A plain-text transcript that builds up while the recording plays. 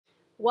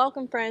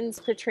Welcome friends,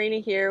 Katrina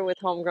here with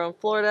Homegrown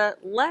Florida.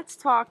 Let's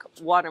talk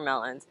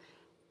watermelons.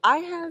 I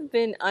have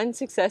been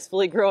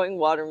unsuccessfully growing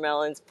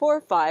watermelons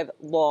for 5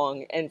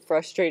 long and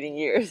frustrating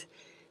years.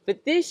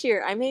 But this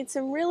year I made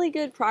some really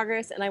good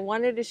progress and I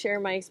wanted to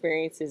share my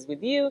experiences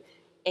with you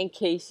in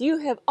case you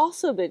have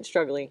also been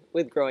struggling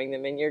with growing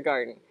them in your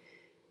garden.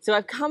 So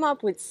I've come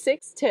up with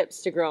 6 tips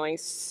to growing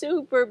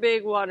super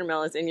big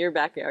watermelons in your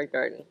backyard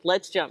garden.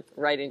 Let's jump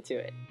right into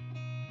it.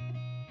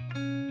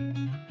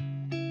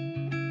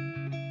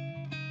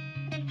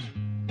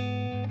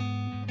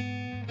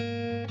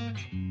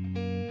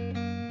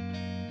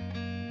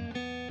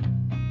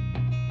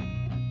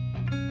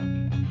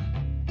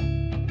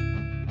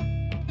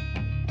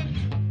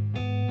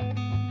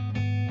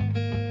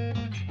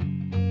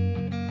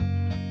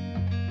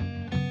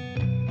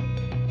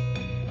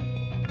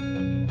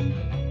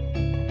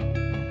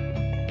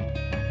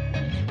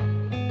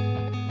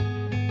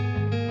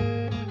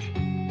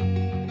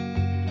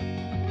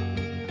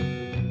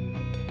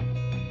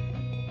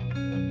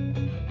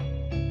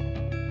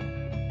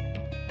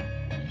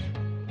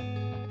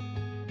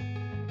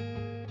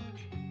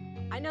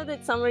 I know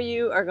that some of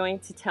you are going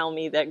to tell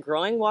me that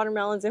growing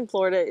watermelons in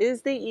Florida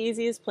is the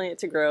easiest plant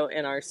to grow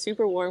in our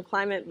super warm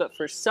climate, but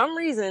for some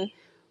reason,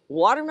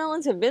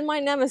 watermelons have been my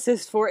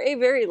nemesis for a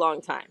very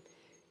long time.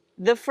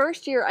 The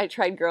first year I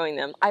tried growing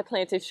them, I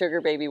planted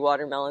sugar baby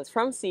watermelons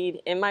from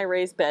seed in my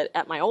raised bed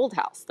at my old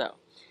house though.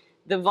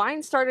 The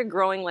vines started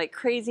growing like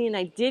crazy and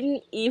I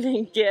didn't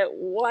even get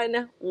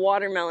one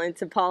watermelon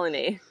to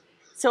pollinate.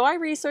 So I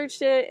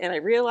researched it and I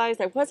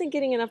realized I wasn't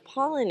getting enough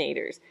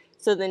pollinators.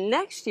 So the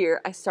next year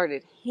I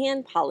started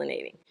hand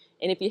pollinating.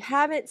 And if you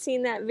haven't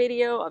seen that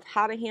video of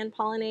how to hand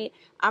pollinate,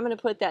 I'm going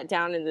to put that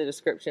down in the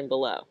description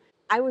below.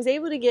 I was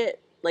able to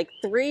get like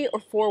 3 or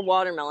 4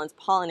 watermelons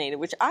pollinated,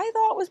 which I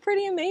thought was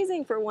pretty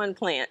amazing for one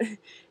plant.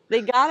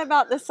 They got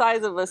about the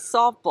size of a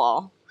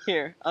softball.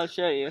 Here, I'll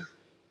show you.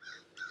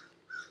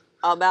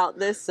 About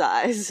this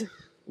size.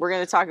 We're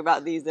going to talk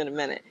about these in a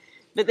minute.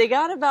 But they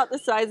got about the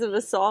size of a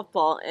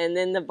softball and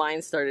then the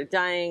vines started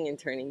dying and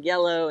turning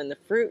yellow and the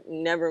fruit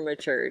never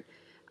matured.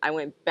 I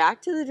went back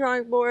to the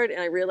drawing board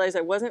and I realized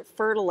I wasn't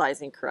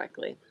fertilizing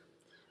correctly.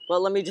 Well,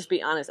 let me just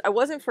be honest. I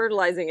wasn't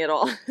fertilizing at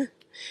all.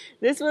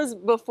 This was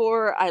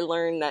before I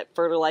learned that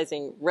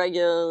fertilizing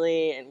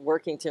regularly and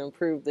working to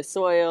improve the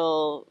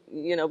soil,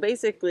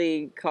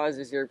 basically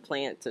causes your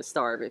plant to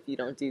starve if you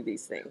don't do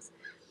these things.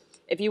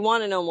 If you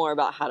want to know more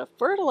about how to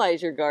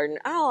fertilize your garden,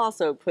 I'll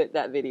also put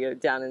that video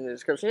down in the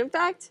description. In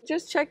fact,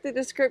 just check the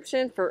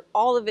description for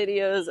all the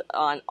videos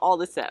on all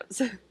the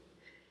steps.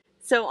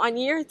 So on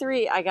year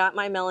 3, I got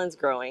my melons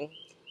growing,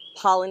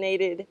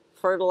 pollinated,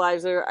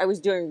 fertilizer. I was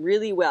doing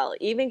really well,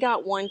 even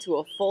got one to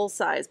a full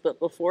size, but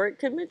before it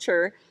could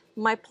mature,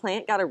 my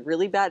plant got a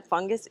really bad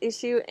fungus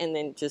issue and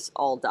then just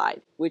all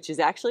died, which is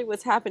actually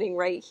what's happening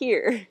right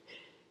here.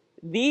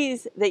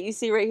 These that you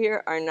see right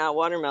here are not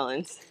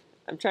watermelons.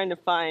 I'm trying to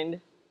find,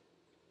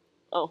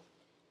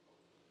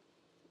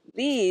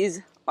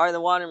 these are the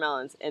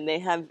watermelons and they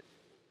have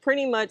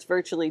pretty much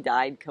virtually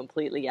died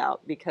completely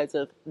out because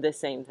of the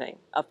same thing,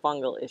 a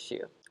fungal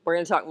issue. We're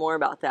going to talk more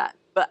about that.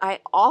 But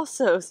I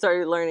also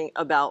started learning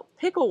about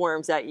pickle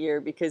worms that year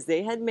because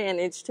they had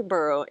managed to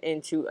burrow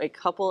into a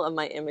couple of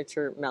my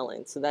immature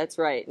melons. So that's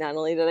right, not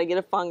only did I get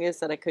a fungus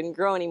that I couldn't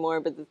grow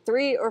anymore, but the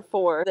 3 or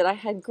 4 that I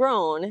had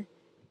grown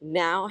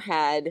now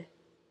had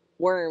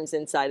worms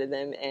inside of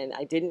them and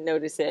I didn't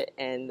notice it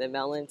and the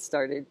melons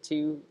started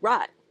to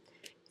rot.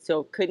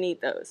 So couldn't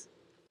eat those.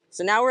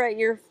 So now we're at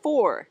year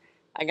 4.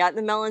 I got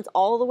the melons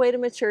all the way to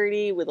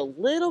maturity with a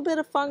little bit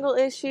of fungal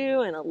issue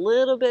and a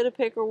little bit of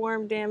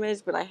pickleworm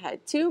damage, but I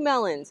had 2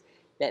 melons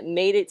that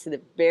made it to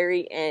the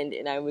very end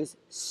and I was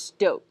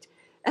stoked.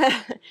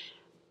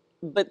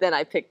 But then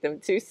I picked them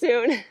too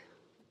soon.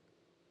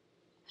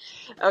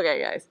 Okay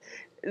guys,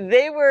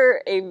 they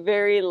were a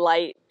very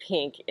light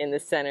pink in the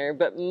center,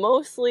 but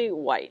mostly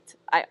white.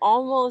 I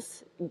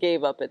almost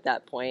gave up at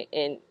that point,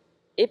 and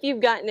if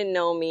you've gotten to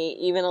know me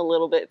even a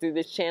little bit through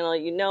this channel,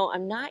 you know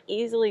I'm not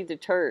easily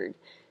deterred.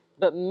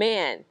 But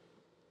man,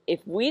 if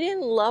we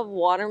didn't love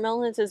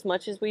watermelons as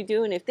much as we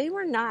do, and if they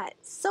were not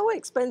so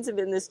expensive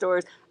in the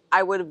stores,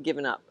 I would have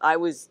given up. I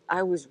was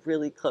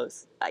really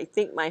close. I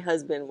think my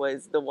husband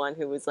was the one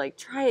who was like,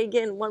 try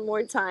again one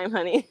more time,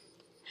 honey.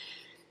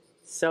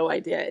 So I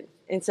did.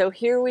 And so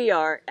here we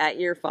are at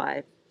year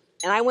 5,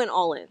 and I went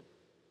all in.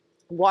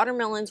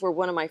 Watermelons were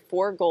one of my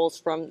 4 goals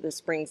from the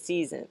spring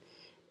season.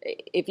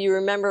 If you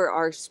remember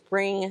our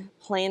spring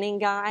planning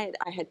guide,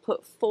 I had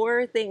put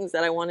 4 things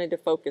that I wanted to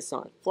focus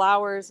on.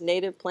 Flowers,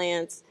 native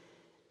plants,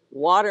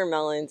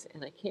 watermelons,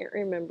 and I can't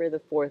remember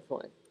the 4th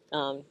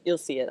one. You'll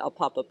see it. I'll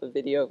pop up a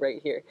video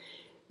right here.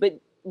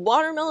 But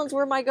watermelons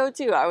were my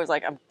go-to. I was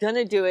like, I'm going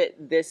to do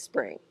it this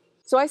spring.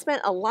 So I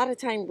spent a lot of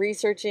time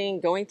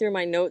researching, going through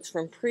my notes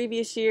from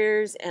previous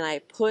years, and I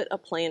put a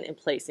plan in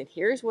place. And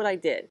here's what I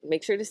did.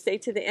 Make sure to stay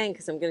to the end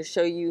because I'm going to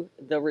show you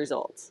the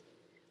results.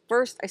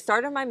 First, I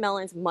started my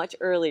melons much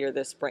earlier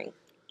this spring,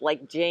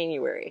 like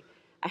January.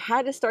 I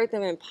had to start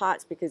them in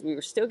pots because we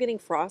were still getting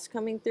frost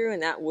coming through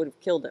and that would have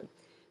killed them.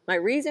 My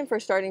reason for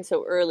starting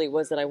so early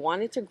was that I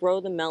wanted to grow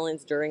the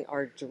melons during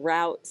our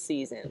drought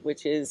season,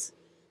 which is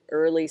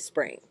early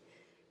spring.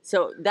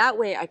 So that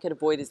way I could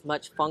avoid as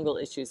much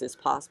fungal issues as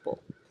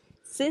possible.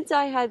 Since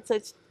I had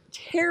such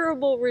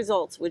terrible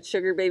results with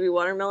sugar baby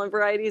watermelon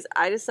varieties,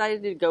 I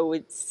decided to go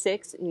with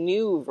 6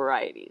 new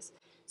varieties.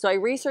 So I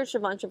researched a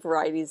bunch of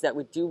varieties that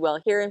would do well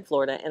here in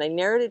Florida, and I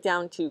narrowed it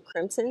down to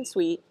Crimson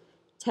Sweet,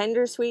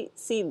 Tender Sweet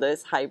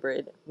Seedless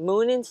Hybrid,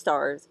 Moon and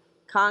Stars,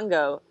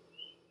 Congo,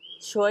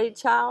 Choi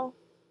Chow,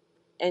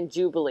 and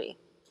Jubilee.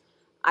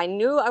 I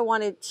knew I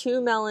wanted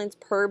 2 melons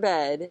per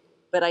bed,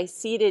 but I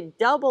seeded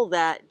double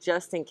that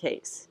just in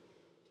case.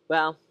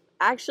 Well,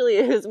 actually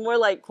it was more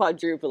like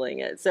quadrupling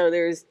it. So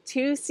there's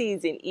 2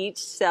 seeds in each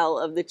cell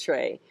of the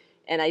tray,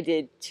 and I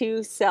did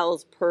 2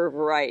 cells per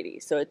variety.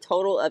 So a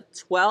total of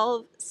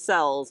 12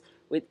 cells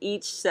with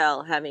each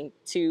cell having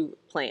 2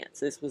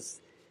 plants. This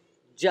was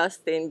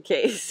just in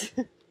case.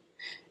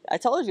 I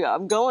told you,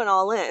 I'm going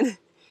all in.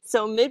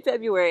 So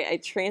mid-February, I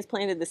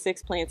transplanted the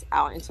 6 plants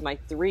out into my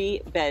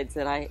 3 beds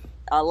that I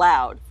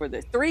allowed for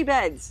the 3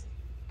 beds.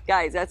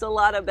 Guys, that's a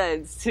lot of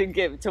beds to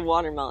give to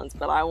watermelons,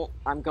 but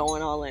I'm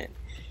going all in.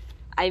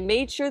 I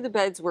made sure the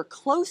beds were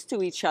close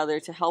to each other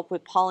to help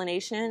with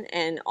pollination,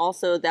 and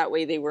also that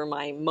way they were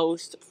my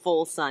most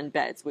full sun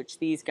beds, which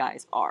these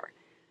guys are.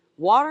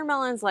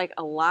 Watermelons like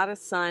a lot of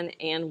sun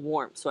and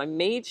warmth, so I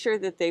made sure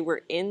that they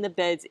were in the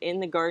beds in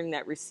the garden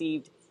that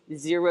received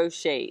 0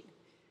 shade.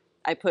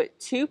 I put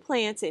 2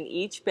 plants in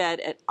each bed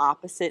at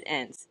opposite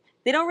ends.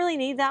 They don't really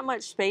need that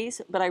much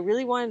space, but I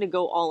really wanted to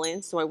go all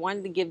in, so I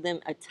wanted to give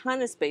them a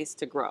ton of space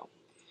to grow.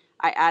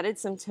 I added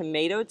some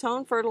tomato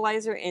tone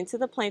fertilizer into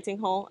the planting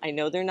hole. I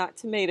know they're not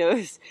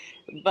tomatoes,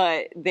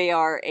 but they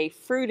are a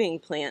fruiting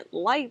plant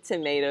like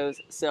tomatoes,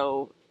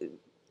 so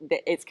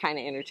it's kind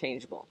of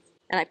interchangeable.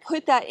 And I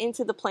put that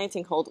into the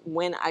planting hole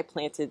when I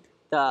planted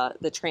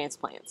the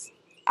transplants.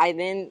 I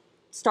then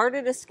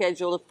started a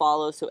schedule to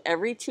follow, so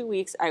every 2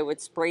 weeks I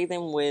would spray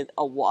them with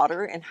a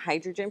water and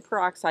hydrogen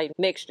peroxide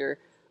mixture,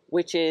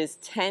 which is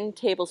 10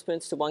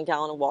 tablespoons to 1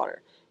 gallon of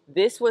water.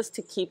 This was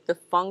to keep the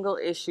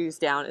fungal issues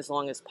down as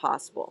long as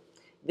possible.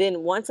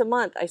 Then once a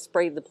month I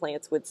sprayed the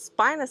plants with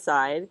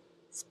spinoside,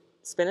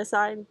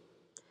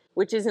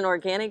 which is an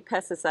organic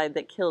pesticide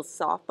that kills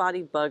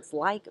soft-bodied bugs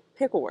like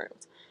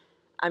pickleworms.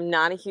 I'm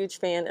not a huge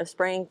fan of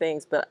spraying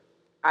things, but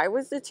I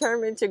was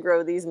determined to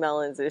grow these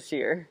melons this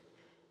year.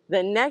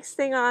 The next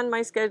thing on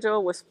my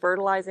schedule was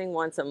fertilizing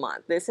once a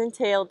month. This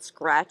entailed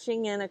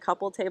scratching in a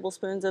couple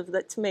tablespoons of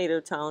the tomato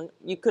tone.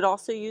 You could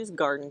also use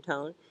garden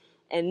tone.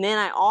 And then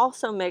I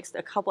also mixed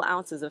a couple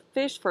ounces of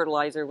fish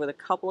fertilizer with a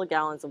couple of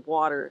gallons of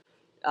water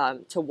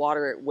to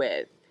water it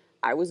with.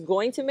 I was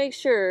going to make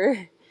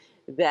sure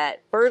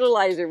that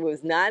fertilizer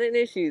was not an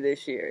issue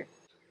this year.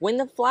 When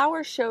the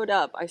flowers showed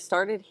up, I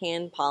started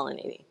hand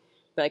pollinating.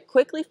 But I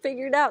quickly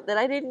figured out that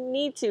I didn't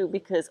need to,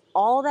 because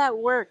all that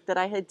work that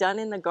I had done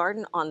in the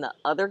garden on the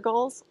other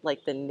gulls,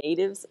 like the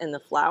natives and the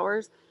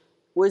flowers,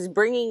 was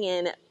bringing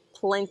in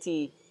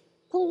plenty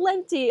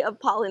of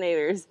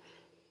pollinators.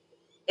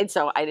 And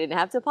so I didn't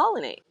have to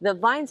pollinate. The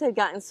vines had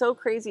gotten so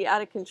crazy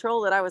out of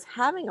control that I was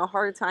having a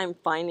hard time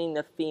finding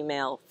the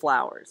female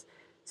flowers.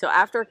 So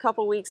after a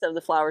couple weeks of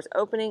the flowers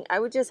opening, I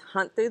would just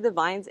hunt through the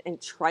vines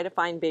and try to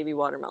find baby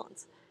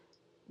watermelons,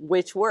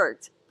 which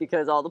worked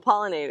because all the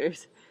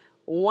pollinators.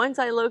 Once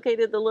I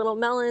located the little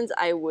melons,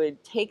 I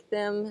would take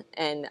them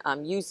and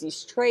use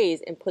these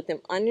trays and put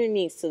them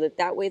underneath so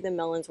that way the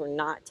melons were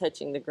not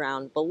touching the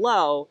ground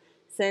below,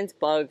 since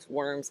bugs,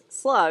 worms,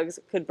 slugs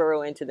could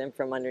burrow into them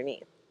from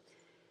underneath.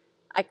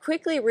 I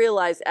quickly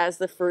realized as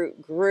the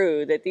fruit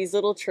grew that these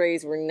little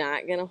trays were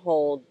not going to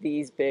hold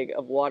these big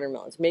of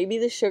watermelons. Maybe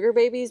the sugar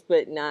babies,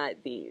 but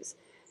not these.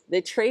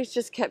 The trays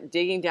just kept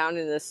digging down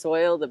into the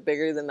soil the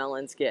bigger the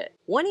melons get.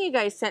 One of you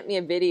guys sent me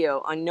a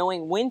video on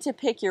knowing when to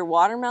pick your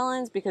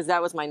watermelons, because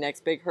that was my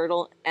next big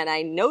hurdle. And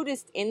I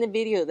noticed in the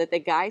video that the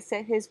guy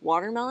set his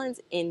watermelons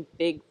in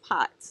big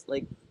pots,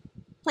 like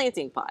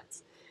planting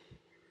pots.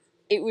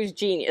 It was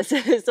genius.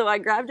 So I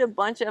grabbed a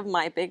bunch of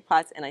my big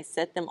pots and I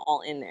set them all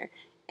in there.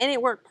 And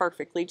it worked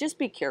perfectly. Just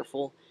be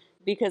careful,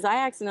 because I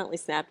accidentally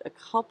snapped a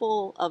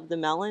couple of the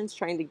melons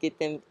trying to get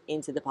them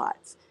into the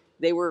pots.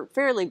 They were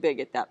fairly big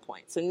at that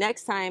point. So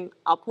next time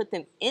I'll put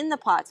them in the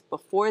pots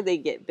before they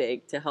get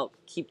big to help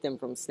keep them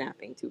from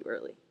snapping too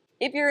early.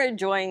 If you're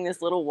enjoying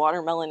this little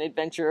watermelon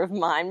adventure of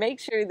mine, make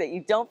sure that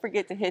you don't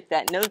forget to hit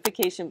that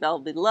notification bell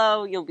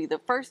below. You'll be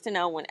the first to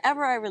know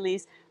whenever I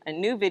release a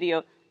new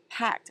video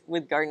packed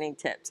with gardening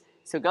tips.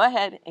 So go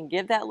ahead and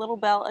give that little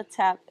bell a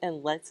tap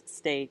and let's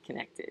stay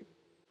connected.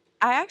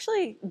 I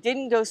actually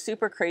didn't go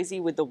super crazy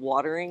with the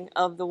watering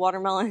of the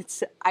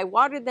watermelons. I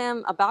watered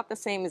them about the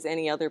same as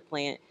any other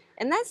plant,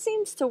 and that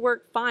seems to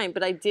work fine,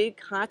 but I did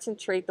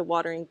concentrate the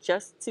watering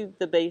just to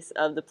the base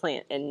of the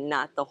plant and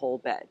not the whole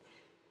bed.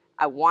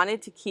 I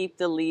wanted to keep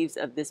the leaves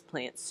of this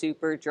plant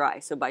super dry,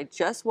 so by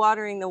just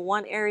watering the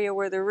one area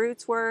where the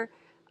roots were,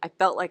 I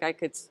felt like I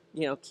could,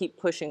 keep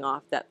pushing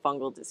off that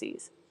fungal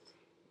disease.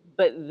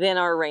 But then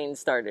our rain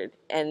started,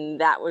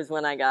 and that was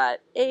when I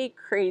got a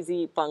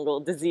crazy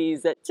fungal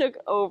disease that took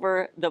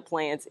over the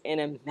plants in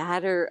a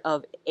matter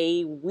of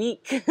a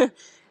week.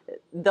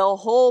 The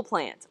whole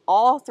plant,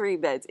 all 3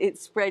 beds, it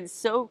spread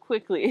so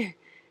quickly.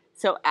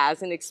 So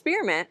as an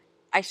experiment,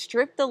 I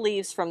stripped the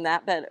leaves from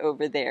that bed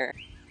over there,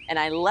 and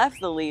I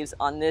left the leaves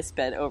on this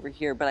bed over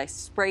here, but I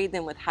sprayed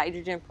them with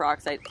hydrogen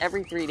peroxide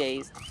every 3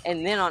 days,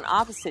 and then on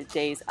opposite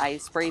days, I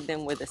sprayed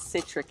them with a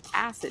citric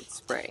acid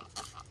spray.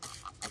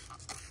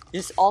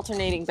 Just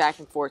alternating back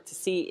and forth to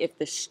see if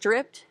the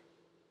stripped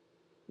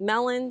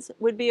melons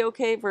would be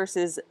okay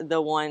versus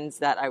the ones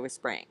that I was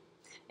spraying.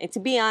 And to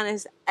be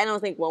honest, I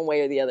don't think one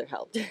way or the other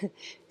helped.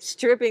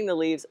 Stripping the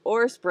leaves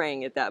or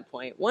spraying at that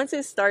point. Once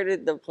it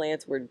started, the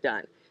plants were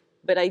done.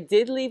 But I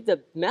did leave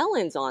the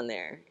melons on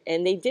there,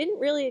 and they didn't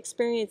really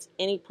experience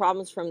any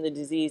problems from the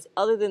disease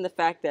other than the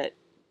fact that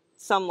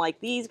some,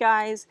 like these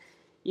guys,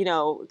 you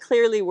know,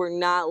 clearly were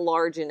not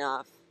large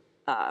enough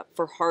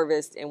for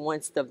harvest, and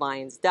once the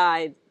vines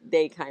died,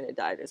 they kind of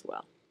died as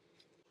well.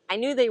 I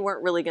knew they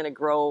weren't really going to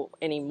grow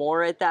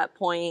anymore at that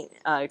point,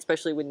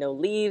 especially with no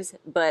leaves,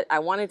 but I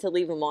wanted to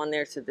leave them on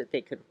there so that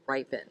they could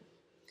ripen.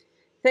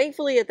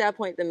 Thankfully, at that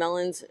point, the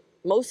melons,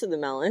 most of the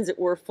melons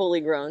were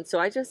fully grown, so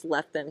I just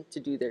left them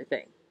to do their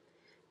thing.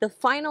 The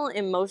final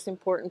and most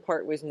important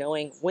part was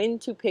knowing when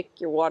to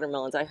pick your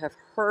watermelons. I have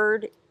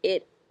heard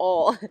it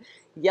all.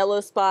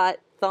 Yellow spot,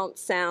 thump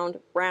sound,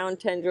 brown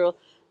tendril.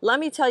 Let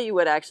me tell you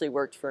what actually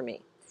worked for me.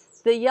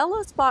 The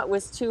yellow spot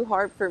was too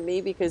hard for me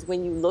because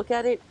when you look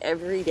at it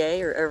every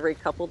day or every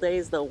couple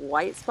days, the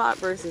white spot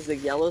versus the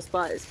yellow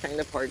spot is kind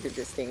of hard to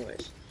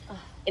distinguish.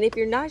 And if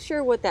you're not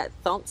sure what that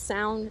thump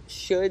sound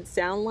should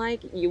sound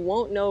like, you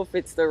won't know if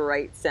it's the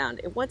right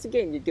sound. And once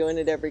again, you're doing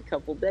it every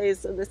couple days,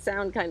 so the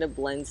sound kind of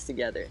blends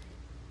together.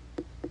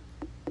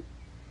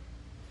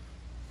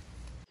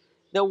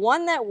 The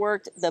one that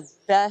worked the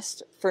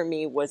best for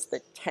me was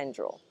the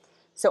tendril.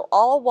 So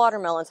all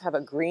watermelons have a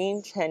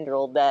green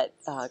tendril that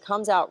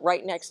comes out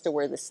right next to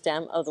where the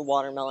stem of the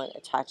watermelon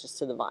attaches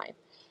to the vine.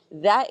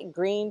 That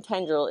green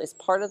tendril is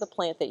part of the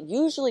plant that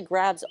usually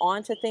grabs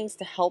onto things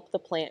to help the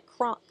plant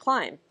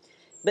climb.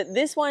 But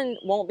this one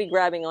won't be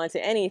grabbing onto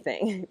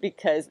anything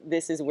because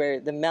this is where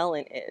the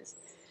melon is.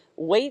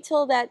 Wait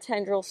till that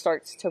tendril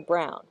starts to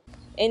brown.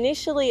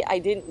 Initially, I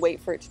didn't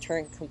wait for it to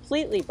turn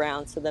completely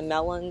brown, so the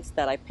melons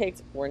that I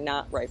picked were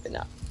not ripe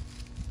enough.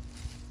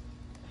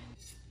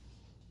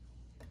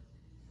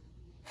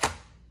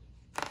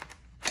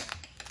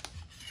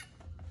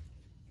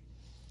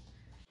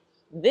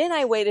 Then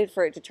I waited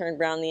for it to turn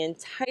brown the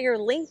entire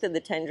length of the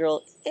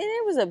tendril, and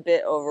it was a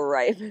bit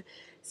overripe.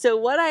 So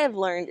what I have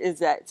learned is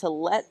that to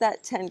let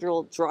that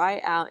tendril dry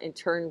out and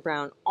turn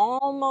brown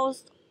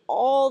almost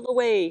all the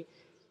way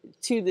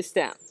to the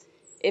stem.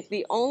 If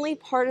the only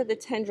part of the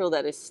tendril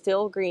that is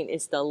still green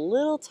is the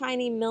little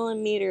tiny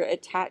millimeter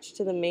attached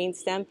to the main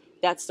stem,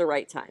 that's the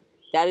right time.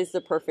 That is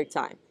the perfect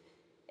time.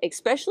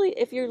 Especially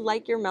if you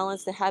like your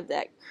melons to have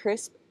that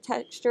crisp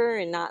texture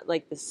and not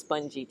like the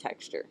spongy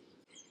texture.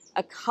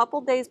 A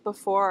couple days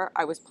before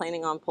I was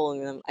planning on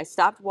pulling them, I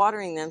stopped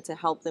watering them to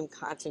help them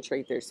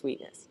concentrate their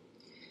sweetness.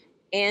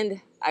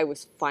 And I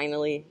was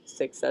finally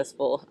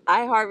successful.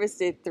 I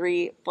harvested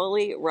 3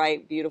 fully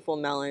ripe, beautiful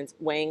melons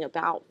weighing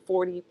about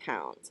 40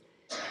 pounds.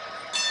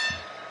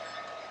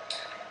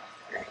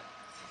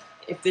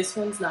 If this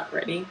one's not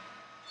ready,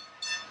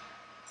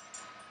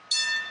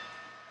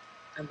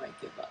 I might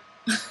give up.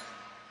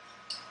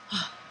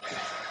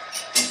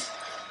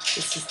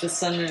 This is the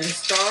sun and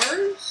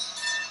stars.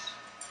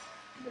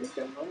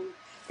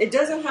 It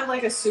doesn't have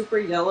like a super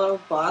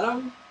yellow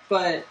bottom,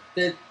 but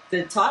the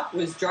top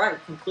was dried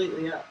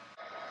completely up.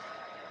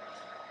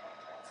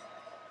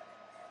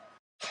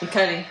 I'm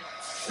cutting.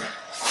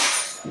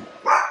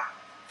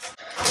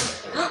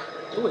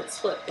 Oh, it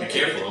split. Be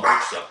careful, don't hurt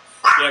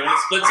yourself. Yeah, when it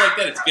splits like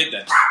that, it's good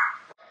then.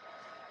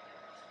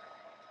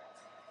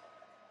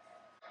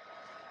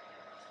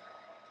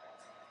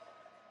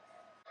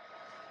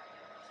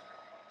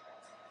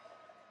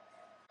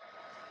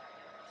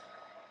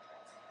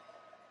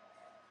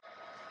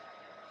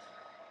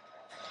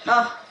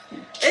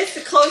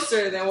 It's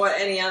closer than what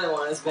any other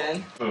one has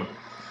been. All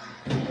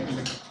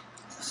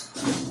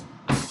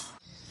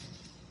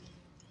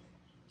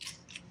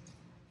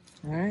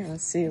right,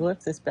 let's see.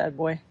 Lift this bad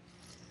boy.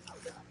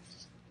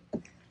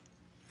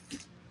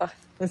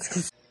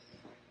 Let's.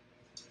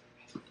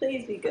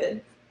 Please be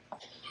good.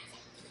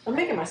 I'm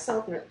making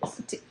myself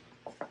nervous.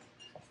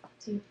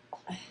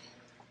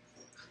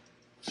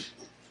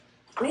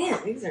 Man,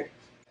 these are.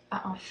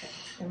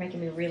 They're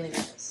making me really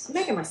nervous. I'm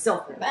making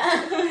myself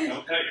nervous.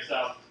 Don't cut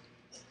yourself.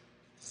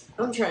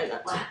 I'm trying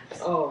not to.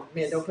 Oh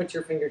man, don't put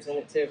your fingers in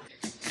it too.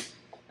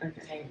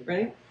 Okay,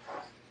 ready?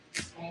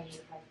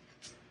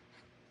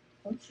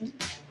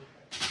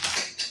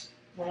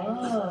 Whoa.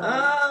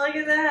 Oh, look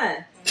at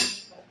that.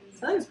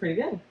 That looks pretty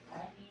good.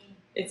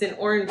 It's an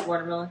orange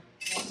watermelon.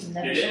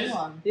 Never It seen is?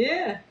 one.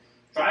 Yeah.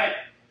 Try it.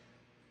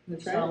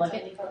 Let's So try look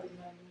it. at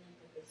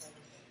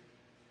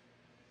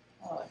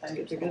Oh, if I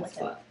It's a good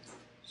spot.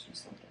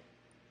 Just look at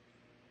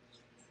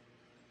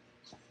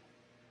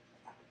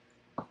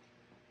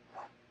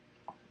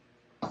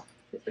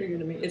Looks pretty good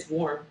to me. It's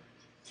warm.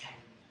 Yeah,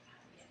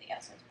 the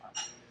outside's warm.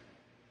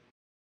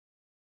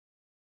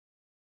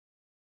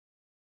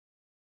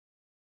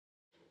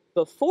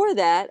 Before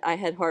that, I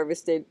had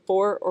harvested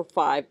 4 or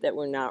 5 that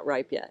were not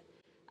ripe yet.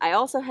 I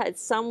also had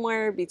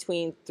somewhere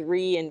between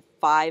 3 and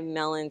 5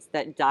 melons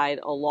that died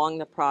along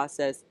the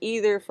process,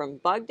 either from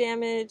bug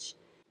damage,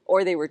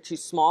 or they were too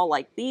small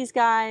like these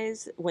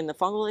guys when the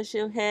fungal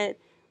issue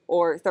hit,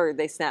 or third,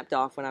 they snapped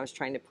off when I was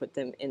trying to put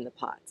them in the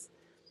pots.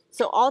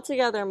 So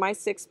altogether, my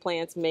 6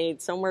 plants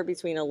made somewhere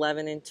between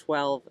 11 and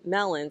 12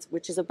 melons,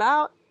 which is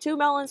about 2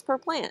 melons per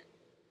plant.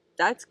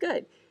 That's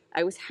good.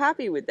 I was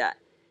happy with that.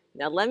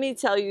 Now let me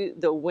tell you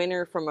the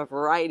winner from a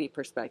variety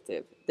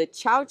perspective. The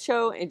Chow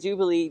Chow and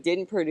Jubilee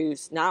didn't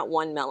produce not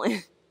one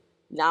melon,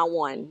 not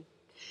one.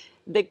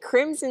 The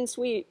Crimson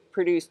Sweet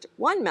produced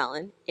 1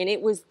 melon, and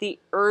it was the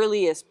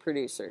earliest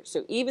producer.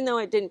 So even though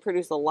it didn't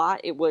produce a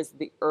lot, it was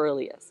the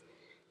earliest.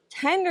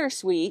 Tender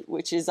Sweet,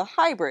 which is a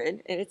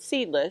hybrid and it's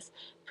seedless,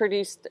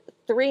 produced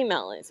 3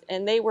 melons,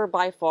 and they were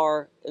by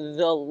far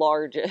the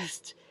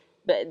largest,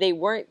 but they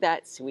weren't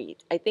that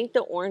sweet. I think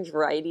the orange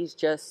varieties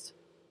just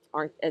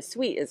aren't as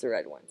sweet as the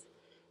red ones.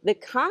 The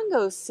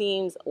Congo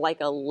seems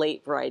like a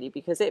late variety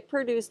because it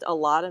produced a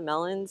lot of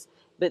melons,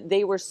 but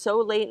they were so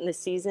late in the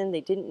season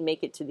they didn't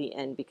make it to the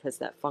end because of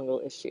that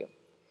fungal issue.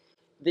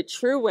 The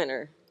true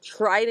winner,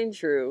 tried and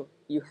true,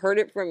 you heard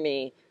it from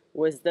me,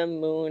 was the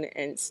Moon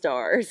and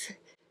Stars.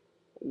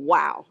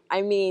 Wow.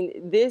 I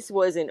mean, this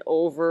was an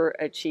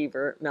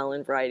overachiever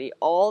melon variety.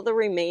 All the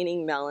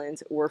remaining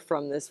melons were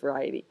from this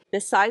variety. The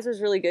size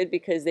was really good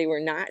because they were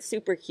not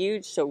super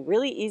huge, so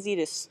really easy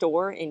to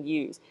store and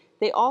use.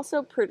 They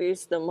also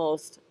produced the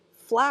most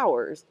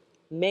flowers,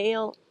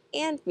 male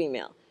and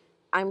female.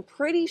 I'm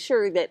pretty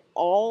sure that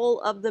all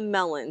of the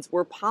melons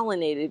were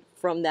pollinated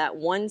from that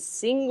one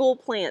single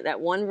plant, that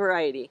one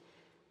variety.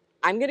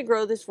 I'm going to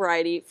grow this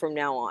variety from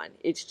now on.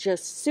 It's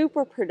just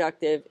super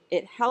productive.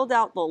 It held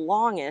out the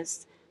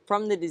longest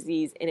from the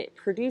disease, and it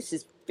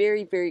produces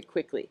very, very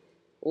quickly.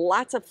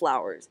 Lots of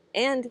flowers.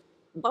 And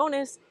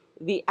bonus,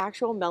 the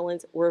actual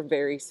melons were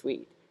very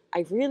sweet.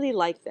 I really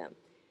like them.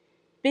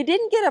 They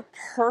didn't get a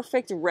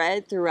perfect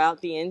red throughout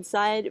the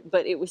inside,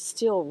 but it was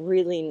still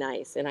really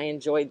nice, and I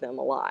enjoyed them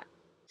a lot.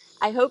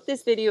 I hope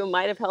this video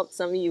might have helped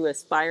some of you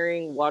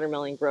aspiring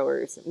watermelon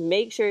growers.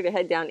 Make sure to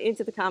head down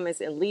into the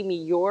comments and leave me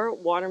your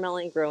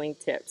watermelon growing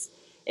tips.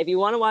 If you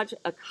want to watch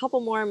a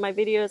couple more of my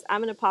videos,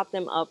 I'm going to pop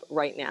them up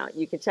right now.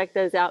 You can check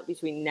those out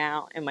between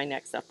now and my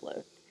next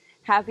upload.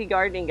 Happy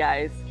gardening,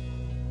 guys!